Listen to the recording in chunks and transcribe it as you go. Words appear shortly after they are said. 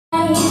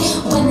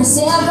right. When the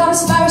sale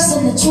comes first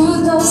and the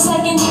truth goes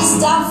second,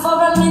 stop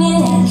for a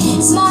minute and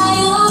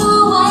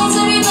smile. Why is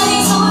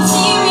everybody so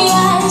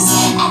serious?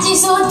 Acting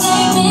so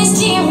dang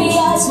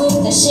mysterious,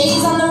 with the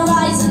shades on the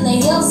rise and the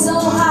heels so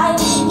high,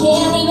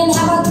 can't even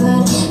have a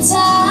good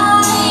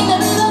time.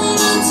 Everybody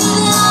look to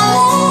their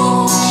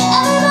left,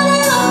 everybody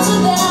look to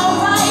their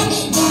right.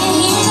 Can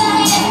you hear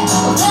that? Yeah,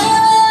 we're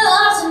playing with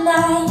love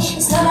tonight.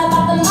 It's not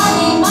about the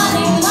money,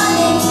 money,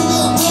 money.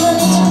 We don't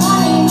need your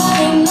money,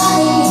 money,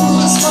 money. We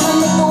just wanna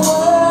make the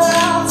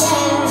world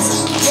dance.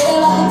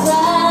 Forget about the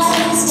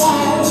price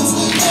tags.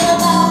 Ain't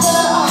about the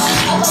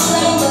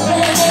bling, the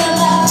bling. Ain't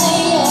about the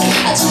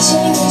I just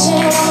change,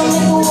 wanna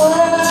make the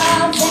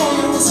world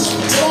dance.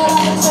 Forget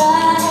about the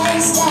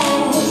price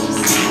tags.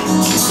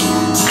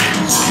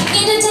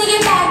 Need to take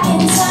it back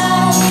in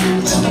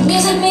time. The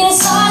music made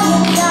us all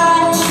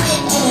unite,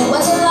 and it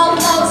wasn't long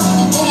notes.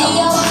 The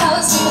video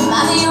post, the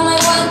mouth the only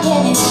one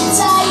getting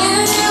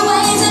tired.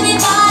 Why is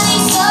everybody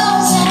so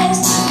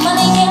obsessed?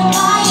 Money can't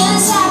buy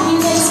us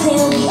happiness.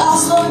 Can we all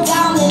slow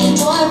down and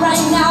enjoy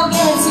right now?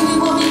 Guarantee we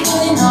will be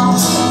doing all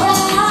right.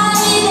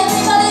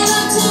 Everybody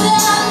look to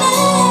their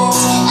left,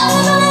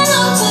 everybody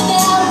look to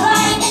their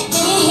right.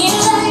 Can you hear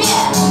that?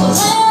 Yeah, we're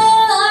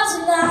playing love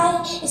tonight.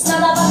 It's not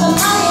about the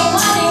money,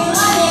 money,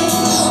 money.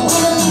 We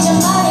don't need your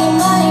money,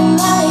 money,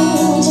 money.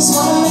 We just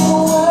wanna make the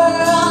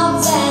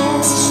world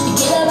dance.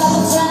 Forget about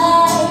the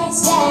price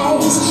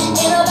tags.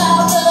 Ain't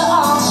about the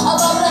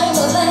bling,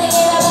 the bling.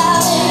 Ain't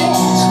about it.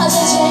 I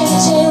just change,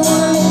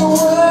 wanna make the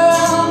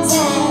world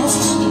dance.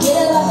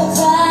 Forget about the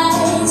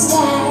price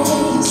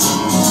tags.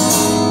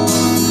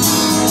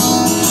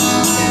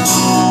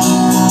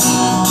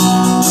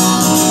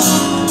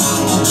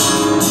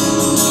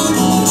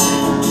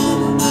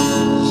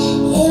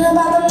 Ain't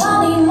about the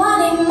money,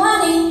 money,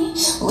 money.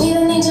 We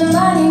don't need your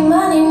money,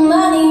 money,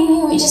 money.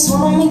 We just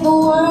wanna make the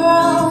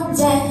world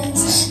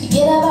dance.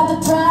 Forget about the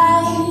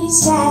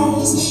price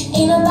tags.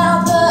 Ain't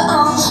about the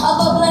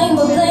bling,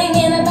 bling.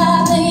 Ain't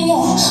about the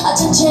I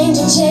just change,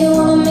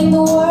 wanna make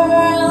the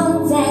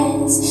world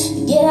dance.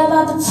 Forget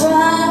about the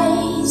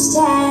price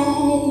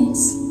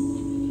tags.